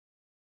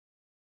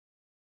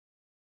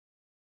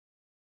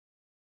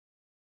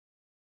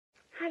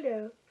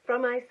Hello,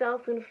 from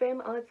myself in Femme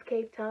Arts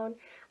Cape Town,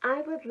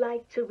 I would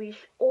like to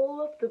wish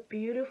all of the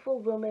beautiful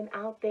women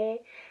out there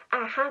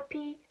a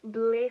happy,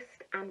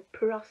 blessed and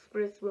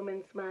prosperous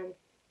Women's Month.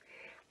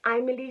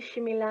 I'm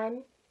Alecia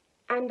Milan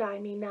and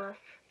I'm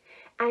enough,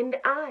 and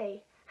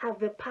I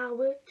have the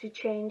power to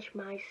change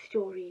my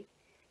story,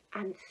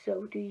 and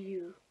so do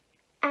you,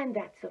 and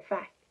that's a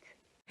fact.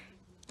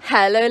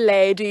 Hello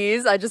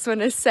ladies, I just want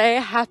to say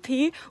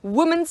Happy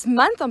Women's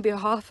Month on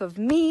behalf of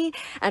me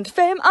and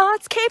Femme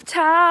Arts Cape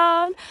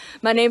Town.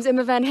 My name's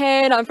Emma Van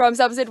Heyn, I'm from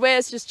Somerset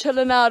West, just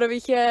chilling out over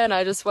here, and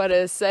I just want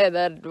to say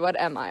that, what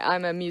am I?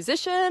 I'm a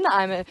musician,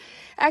 I'm an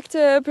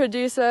actor,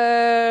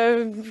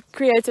 producer,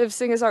 creative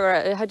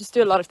singer-songwriter, I just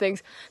do a lot of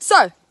things.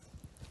 So,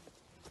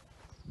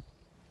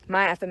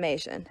 my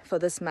affirmation for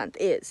this month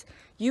is,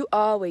 you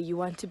are where you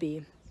want to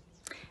be.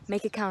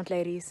 Make it count,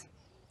 ladies,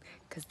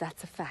 because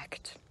that's a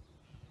fact.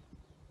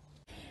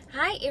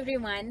 Hi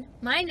everyone,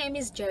 my name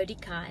is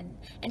Jodie Khan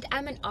and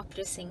I'm an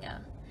opera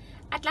singer.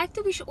 I'd like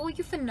to wish all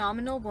you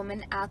phenomenal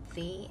women out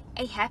there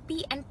a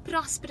happy and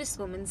prosperous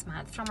Women's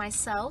Month from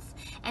myself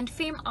and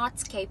Femme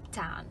Arts Cape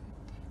Town.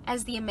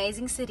 As the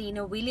amazing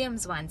Serena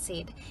Williams once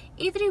said,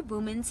 every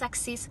woman's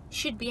success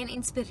should be an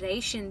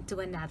inspiration to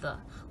another.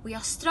 We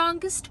are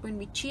strongest when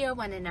we cheer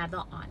one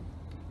another on.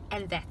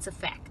 And that's a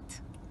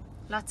fact.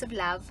 Lots of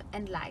love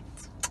and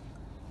light.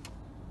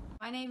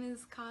 My name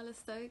is Carla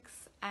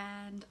Stokes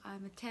and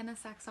I'm a tenor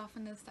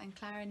saxophonist and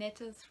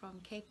clarinetist from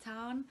Cape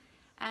Town,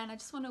 and I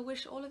just want to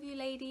wish all of you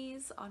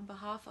ladies on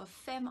behalf of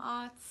Femme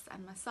Arts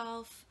and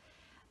myself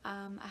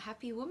a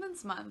happy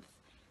Women's Month.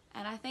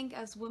 And I think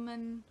as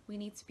women we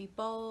need to be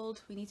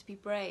bold, we need to be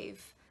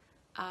brave,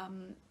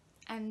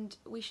 and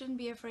we shouldn't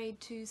be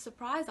afraid to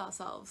surprise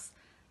ourselves,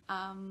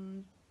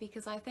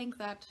 because I think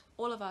that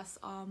all of us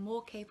are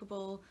more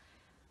capable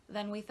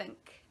than we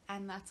think,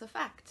 and that's a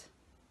fact.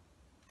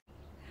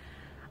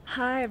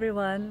 Hi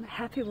everyone,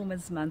 Happy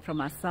Women's Month from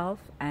myself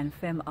and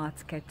Femme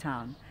Arts Cape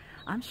Town.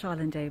 I'm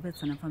Charlyn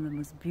Davids and I'm from the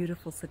most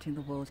beautiful city in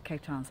the world,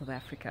 Cape Town, South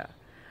Africa.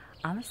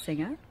 I'm a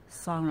singer,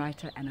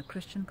 songwriter and a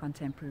Christian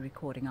contemporary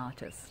recording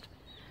artist.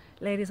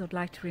 Ladies, I'd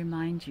like to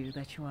remind you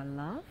that you are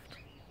loved,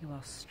 you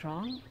are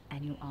strong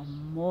and you are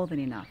more than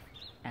enough,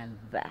 and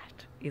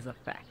that is a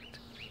fact.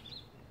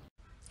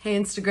 Hey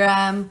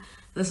Instagram,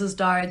 this is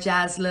Dara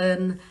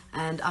Jazzlyn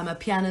and I'm a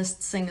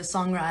pianist,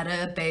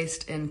 singer-songwriter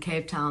based in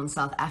Cape Town,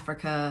 South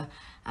Africa,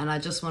 and I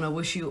just want to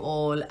wish you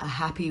all a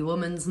happy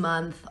Women's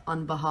Month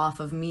on behalf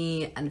of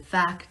me and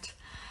FACT.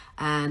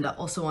 And I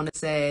also want to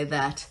say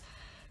that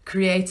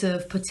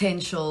creative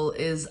potential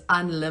is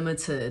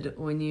unlimited.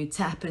 When you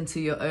tap into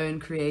your own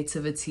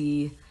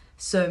creativity,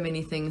 so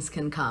many things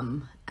can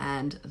come,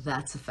 and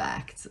that's a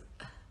fact.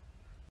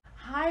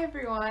 Hi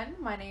everyone,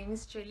 my name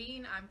is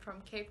Jolene, I'm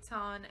from Cape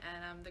Town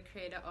and I'm the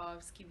creator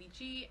of Skibby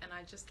G, and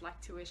I'd just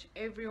like to wish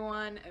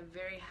everyone a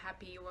very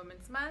happy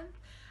Women's Month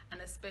and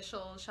a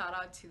special shout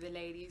out to the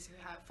ladies who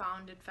have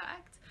founded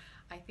FACT.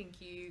 I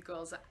think you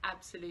girls are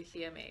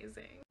absolutely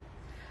amazing.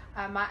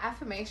 My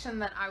affirmation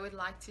that I would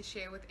like to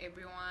share with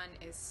everyone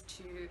is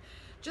to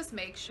just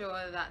make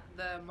sure that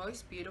the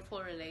most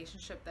beautiful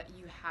relationship that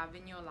you have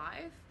in your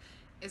life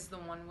is the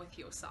one with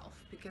yourself,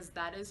 because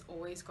that is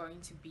always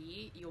going to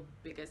be your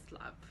biggest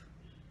love,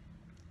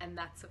 and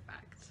that's a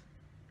fact.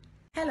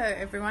 Hello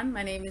everyone,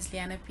 my name is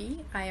Liyanna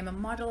B. I am a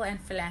model and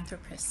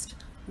philanthropist.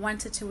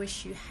 Wanted to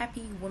wish you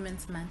Happy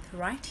Women's Month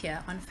right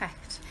here on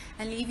FACT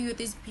and leave you with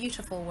these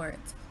beautiful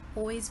words.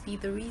 Always be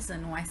the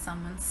reason why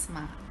someone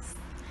smiles,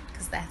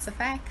 because that's a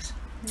fact.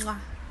 Mwah.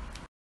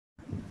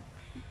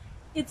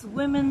 It's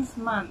Women's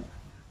Month.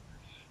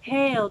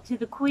 Hail to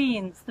the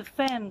queens, the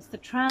femmes, the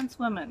trans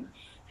women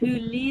who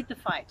lead the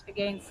fight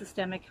against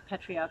systemic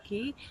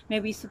patriarchy. May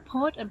we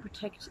support and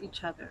protect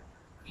each other.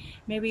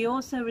 May we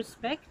also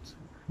respect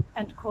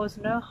and cause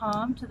no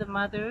harm to the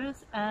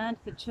mothers and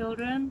the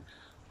children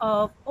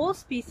of all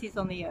species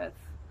on the earth,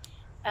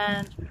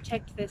 and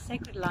protect their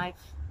sacred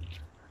life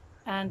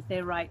and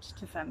their right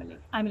to family.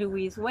 I'm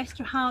Louise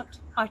Westerhout,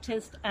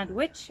 artist and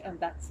witch, and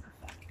that's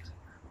a fact.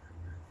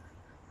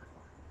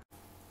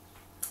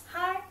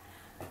 Hi,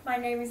 my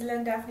name is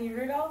Lynn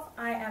Rudolph.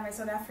 I am a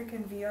South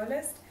African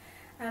violist.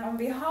 And on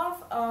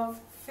behalf of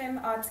Femme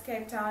Arts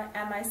Cape Town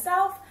and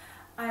myself,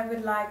 I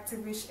would like to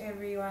wish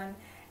everyone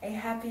a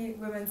happy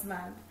Women's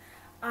Month.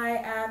 I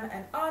am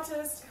an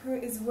artist who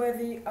is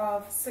worthy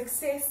of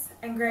success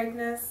and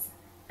greatness,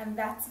 and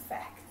that's a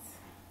fact.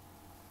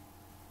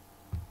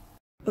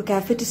 Okay,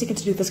 I've 50 seconds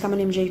to do this. Come on,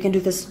 MJ, you can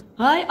do this.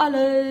 Hi,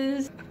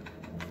 Alice!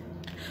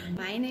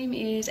 My name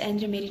is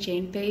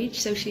Maryjane Paige,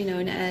 socially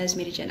known as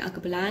Maryjane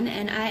Alkebulan,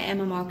 and I am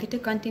a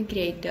marketer, content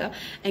creator,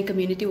 and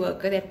community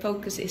worker that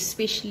focuses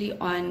especially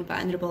on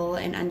vulnerable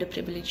and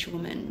underprivileged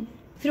women.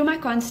 Through my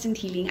constant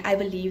healing, I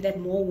believe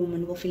that more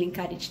women will feel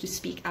encouraged to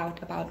speak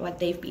out about what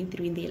they've been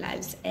through in their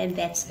lives, and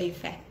that's a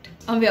fact.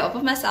 On behalf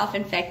of myself,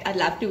 in fact, I'd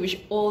love to wish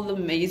all the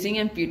amazing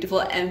and beautiful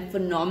and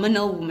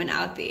phenomenal women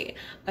out there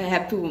a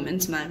happy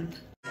Women's Month.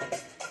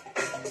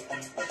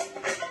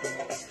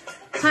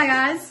 Hi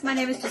guys, my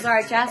name is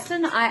Jazzara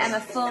Jaslyn. I am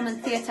a film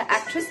and theatre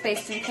actress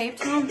based in Cape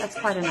Town. That's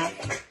quite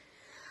enough.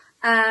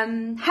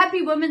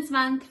 Happy Women's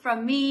Month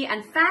from me.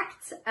 And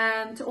fact,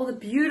 to all the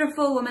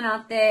beautiful women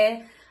out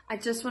there, I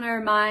just want to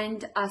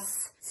remind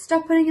us,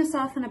 stop putting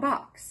yourself in a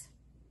box.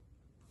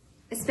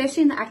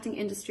 Especially in the acting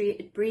industry,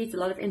 it breeds a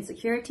lot of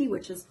insecurity,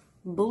 which is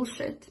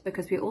bullshit,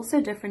 because we're all so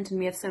different and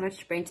we have so much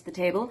to bring to the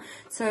table.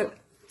 So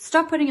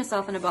stop putting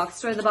yourself in a box.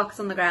 Throw the box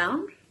on the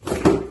ground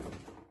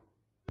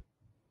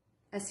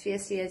as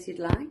fiercely as you'd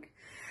like.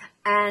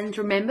 And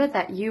remember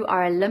that you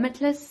are a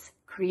limitless,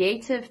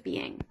 creative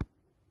being.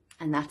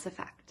 And that's a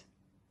fact.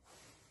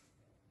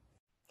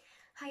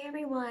 Hi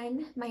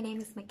everyone, my name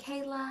is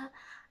Mikhaila,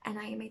 and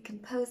I am a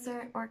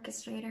composer,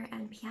 orchestrator,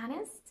 and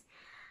pianist.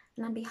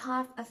 And on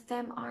behalf of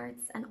Femme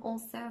Arts, and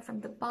also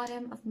from the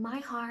bottom of my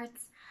heart,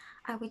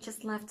 I would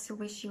just love to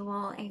wish you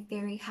all a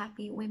very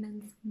happy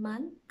Women's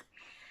Month.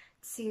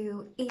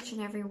 To each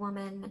and every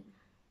woman,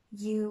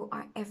 you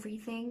are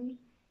everything.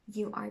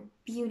 You are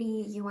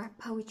beauty, you are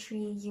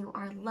poetry, you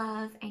are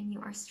love, and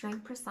you are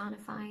strength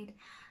personified.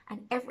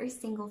 And every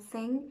single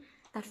thing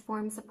that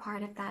forms a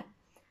part of that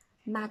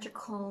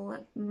magical,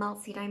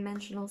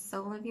 multi-dimensional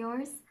soul of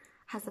yours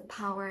has a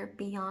power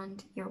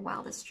beyond your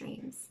wildest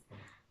dreams.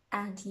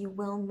 And you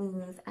will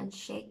move and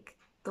shake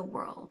the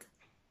world.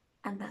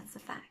 And that's a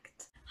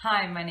fact.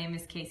 Hi, my name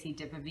is Simpson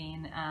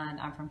Diepeveen and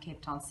I'm from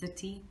Cape Town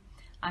City.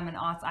 I'm an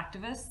arts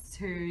activist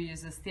who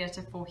uses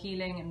theatre for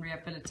healing and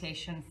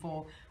rehabilitation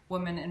for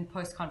women in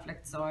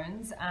post-conflict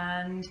zones.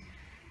 And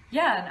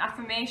yeah, an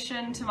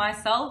affirmation to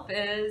myself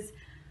is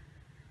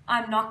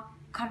I'm not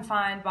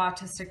confined by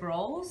artistic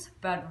roles,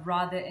 but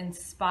rather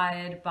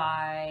inspired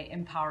by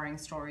empowering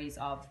stories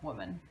of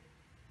women.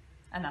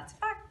 And that's a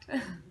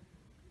fact.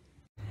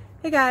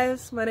 Hey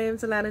guys, my name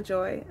is Alanna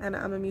Joy and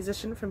I'm a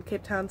musician from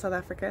Cape Town, South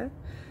Africa,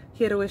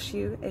 here to wish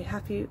you a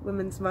happy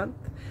Women's Month.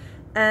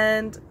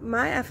 And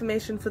my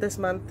affirmation for this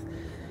month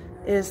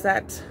is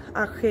that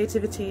our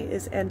creativity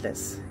is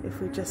endless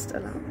if we just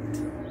allow it.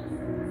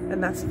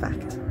 And that's a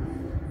fact.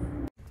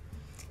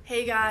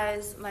 Hey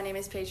guys, my name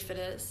is Paige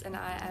Fiddes and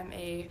I am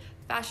a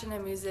fashion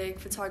and music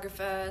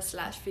photographer /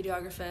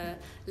 videographer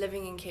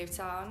living in Cape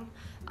Town.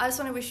 I just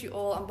want to wish you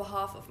all on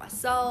behalf of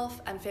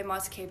myself and Femme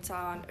Arts Cape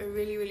Town a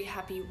really, really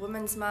happy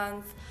Women's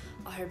Month.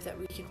 I hope that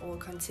we can all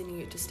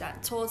continue to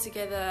stand tall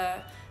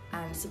together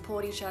and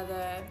support each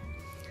other.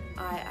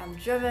 I am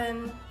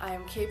driven, I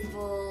am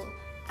capable,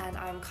 and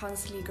I'm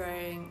constantly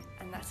growing,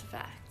 and that's a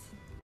fact.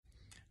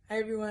 Hi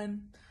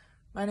everyone,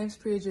 my name is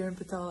Priya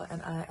Jeram-Patel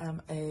and I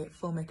am a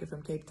filmmaker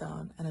from Cape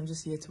Town, and I'm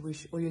just here to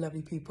wish all you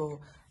lovely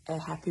people a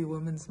happy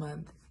Women's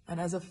Month. And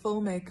as a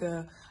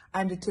filmmaker,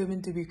 I'm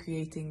determined to be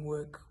creating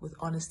work with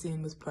honesty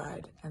and with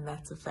pride, and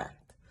that's a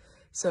fact.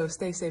 So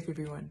stay safe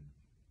everyone.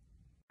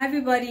 Hi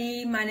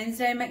everybody, my name is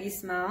Naima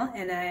Ismail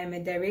and I am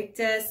a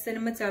director,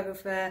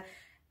 cinematographer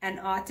and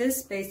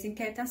artist based in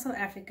Cape Town, South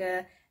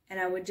Africa,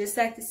 and I would just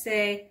like to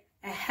say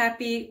a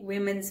happy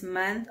Women's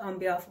Month on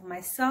behalf of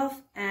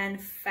myself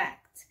and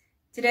fact.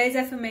 Today's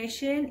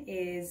affirmation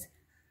is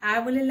I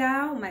will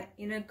allow my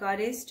inner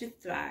goddess to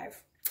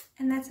thrive,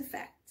 and that's a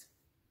fact.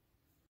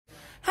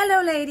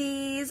 Hello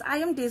ladies, I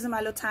am Deslyn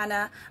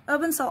Malotana,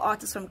 urban soul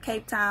artist from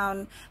Cape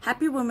Town.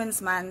 Happy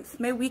Women's Month.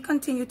 May we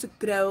continue to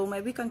grow, may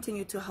we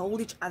continue to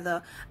hold each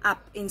other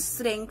up in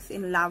strength,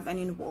 in love and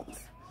in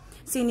warmth.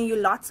 Sending you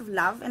lots of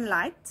love and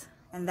light,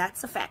 and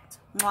that's a fact.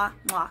 Mwah,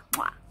 mwah,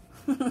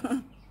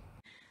 mwah.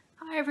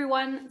 Hi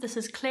everyone, this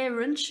is Claire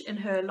Röntsch in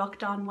her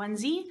lockdown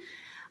onesie.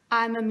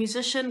 I'm a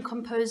musician,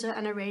 composer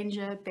and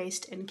arranger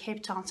based in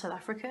Cape Town, South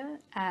Africa,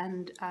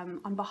 and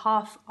on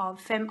behalf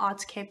of Femme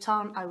Arts Cape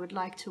Town, I would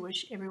like to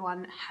wish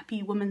everyone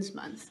Happy Women's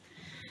Month.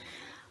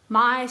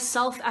 My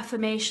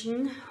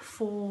self-affirmation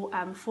for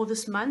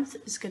this month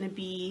is going to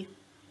be,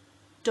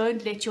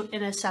 don't let your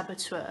inner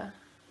saboteur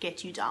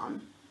get you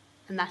down,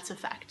 and that's a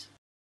fact.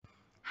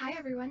 Hi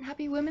everyone,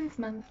 Happy Women's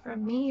Month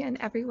from me and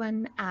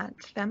everyone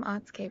at Femme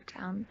Arts Cape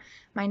Town.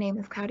 My name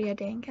is Claudia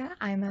Dehnke.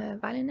 I'm a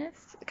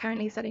violinist,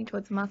 currently studying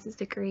towards a master's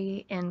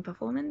degree in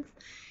performance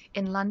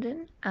in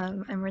London.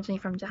 I'm originally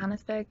from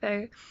Johannesburg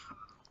though,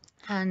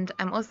 and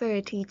I'm also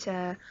a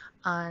teacher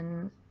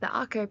on the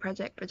ARCO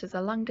project, which is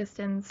a long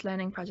distance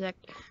learning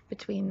project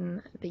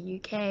between the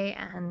UK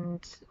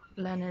and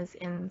learners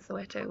in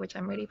Soweto, which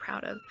I'm really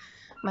proud of.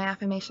 My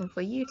affirmation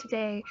for you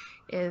today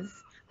is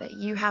that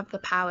you have the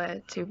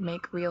power to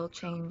make real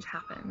change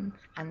happen,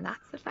 and that's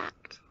the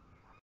fact.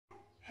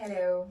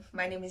 Hello,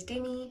 my name is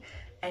Demi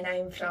and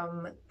I'm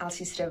from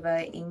Alsies River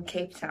in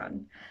Cape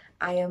Town.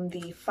 I am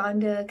the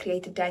founder,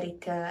 creative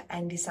director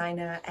and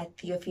designer at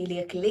the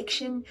Ophelia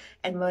Collection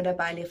and Moda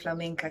Baile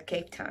Flamenca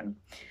Cape Town.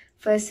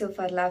 First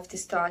off, I'd love to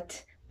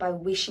start by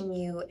wishing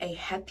you a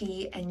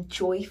happy and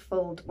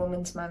joy-filled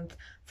Women's Month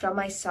from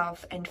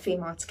myself and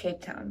Femme Arts Cape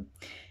Town.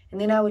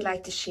 And then I would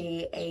like to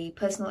share a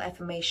personal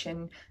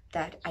affirmation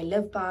that I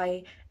live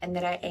by and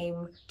that I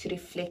aim to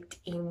reflect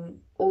in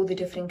all the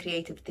different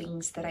creative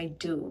things that I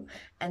do.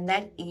 And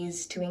that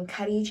is to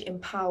encourage,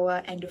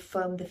 empower and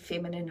affirm the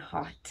feminine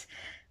heart.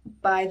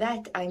 By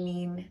that I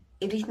mean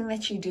Everything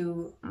that you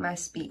do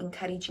must be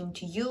encouraging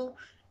to you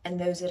and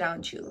those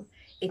around you.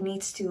 It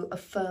needs to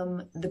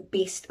affirm the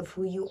best of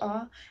who you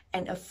are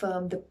and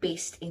affirm the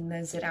best in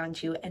those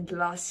around you. And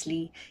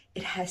lastly,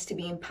 it has to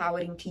be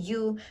empowering to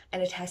you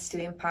and it has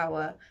to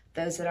empower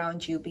those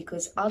around you,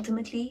 because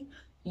ultimately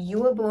you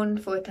were born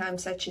for a time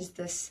such as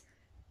this.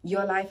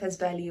 Your life has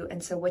value,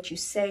 and so what you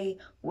say,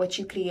 what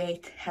you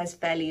create has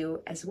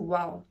value as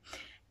well.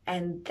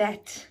 And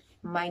that,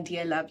 my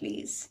dear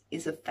lovelies,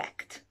 is a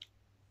fact.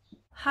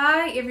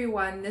 Hi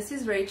everyone, this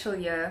is Rachel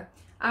here.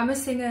 I'm a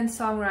singer and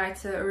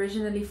songwriter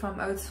originally from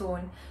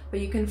Oudtshoorn, but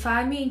you can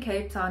find me in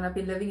Cape Town. I've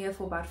been living here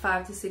for about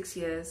 5 to 6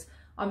 years.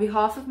 On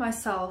behalf of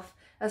myself,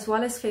 as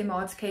well as Femme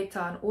Arts Cape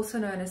Town, also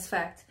known as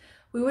FACT,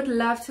 we would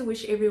love to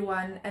wish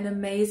everyone an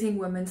amazing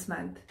Women's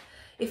Month.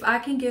 If I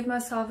can give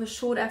myself a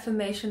short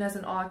affirmation as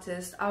an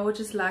artist, I would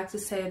just like to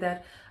say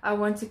that I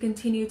want to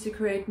continue to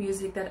create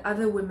music that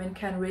other women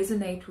can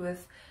resonate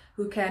with,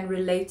 who can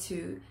relate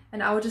to,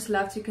 and I would just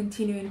love to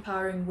continue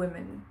empowering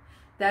women.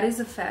 That is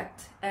a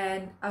fact,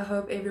 and I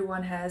hope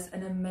everyone has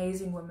an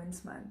amazing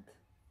Women's Month.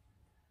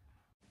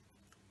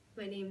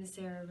 My name is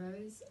Sarah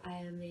Rose. I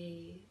am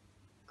a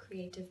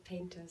creative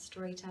painter,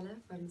 storyteller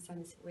from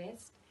Sunset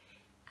West,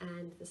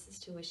 and this is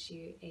to wish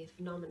you a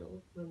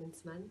phenomenal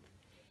Women's Month.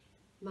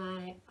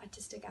 My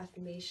artistic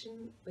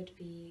affirmation would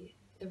be,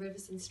 the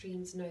rivers and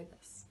streams know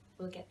this.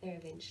 We'll get there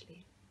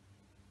eventually.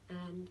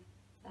 And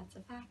that's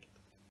a fact.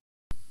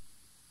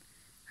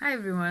 Hi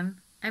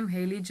everyone, I'm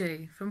Hayley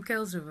J from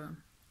Kells River.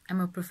 I'm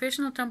a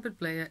professional trumpet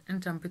player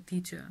and trumpet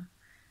teacher.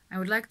 I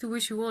would like to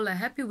wish you all a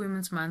happy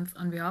Women's Month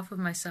on behalf of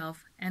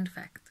myself and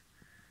FACT.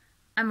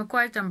 I'm a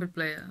quiet trumpet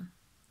player,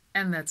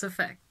 and that's a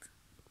fact.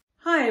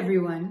 Hi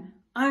everyone,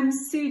 I'm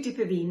Sue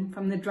Diepeveen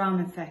from the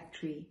Drama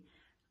Factory.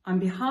 On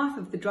behalf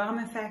of the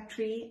Drama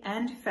Factory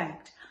and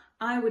FACT,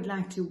 I would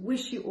like to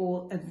wish you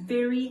all a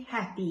very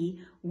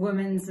happy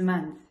Women's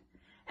Month.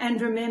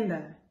 And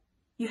remember,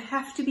 you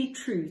have to be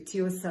true to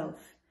yourself.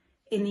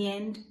 In the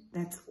end,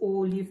 that's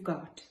all you've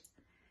got.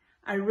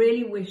 I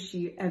really wish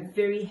you a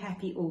very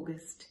happy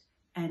August,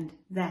 and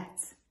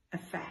that's a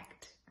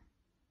fact.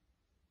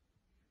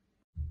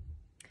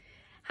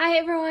 Hi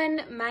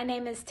everyone, my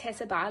name is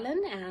Tessa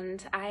Barlin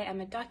and I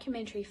am a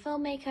documentary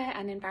filmmaker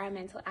and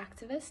environmental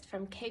activist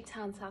from Cape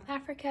Town, South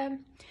Africa.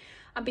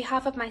 On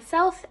behalf of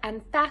myself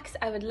and FACT,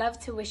 I would love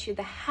to wish you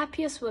the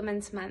happiest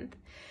Women's Month.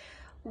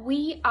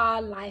 We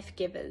are life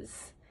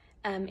givers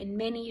in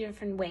many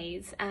different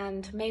ways,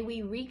 and may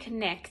we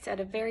reconnect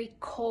at a very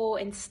core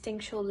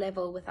instinctual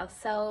level with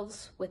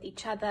ourselves, with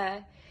each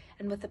other,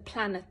 and with the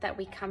planet that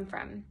we come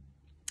from.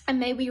 And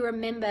may we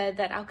remember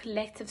that our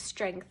collective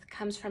strength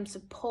comes from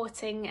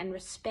supporting and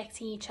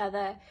respecting each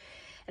other,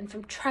 and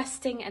from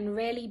trusting and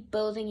really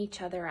building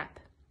each other up.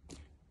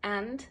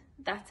 And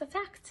that's a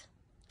fact.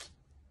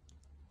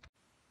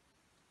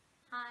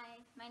 Hi,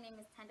 my name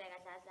is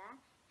Thandeka Dladla,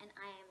 and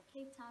I am a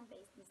Cape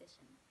Town-based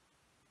musician.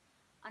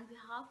 On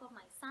behalf of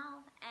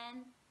myself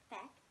and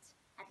FACT,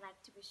 I'd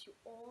like to wish you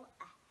all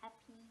a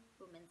happy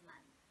Women's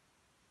Month.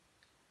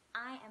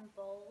 I am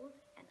bold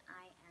and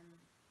I am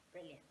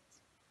brilliant,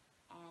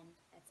 and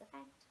that's a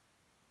fact.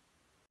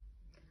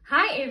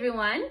 Hi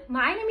everyone,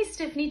 my name is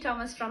Tiffany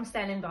Thomas from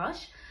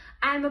Stellenbosch.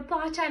 I'm a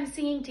part-time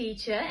singing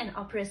teacher and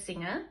opera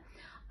singer.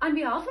 On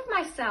behalf of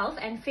myself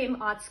and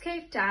Femme Arts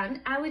Cape Town,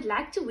 I would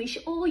like to wish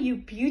all you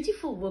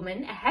beautiful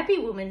women a happy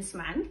Women's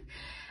Month.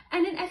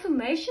 And an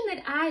affirmation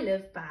that I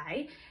live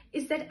by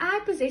is that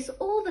I possess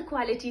all the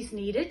qualities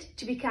needed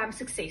to become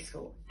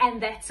successful. And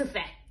that's a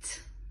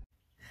fact.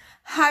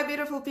 Hi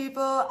beautiful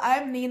people,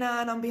 I'm Nina,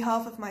 and on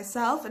behalf of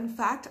myself, in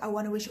fact, I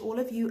want to wish all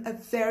of you a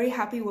very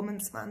happy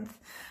Women's Month.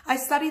 I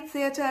studied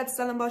theatre at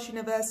Stellenbosch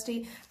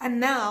University, and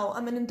now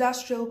I'm an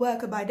industrial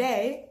worker by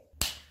day,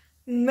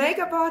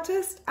 makeup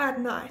artist at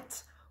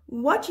night.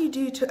 What you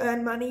do to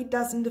earn money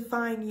doesn't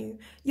define you.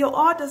 Your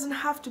art doesn't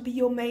have to be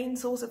your main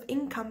source of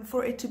income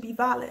for it to be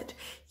valid.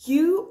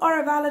 You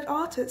are a valid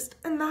artist,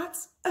 and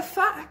that's a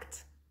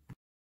fact.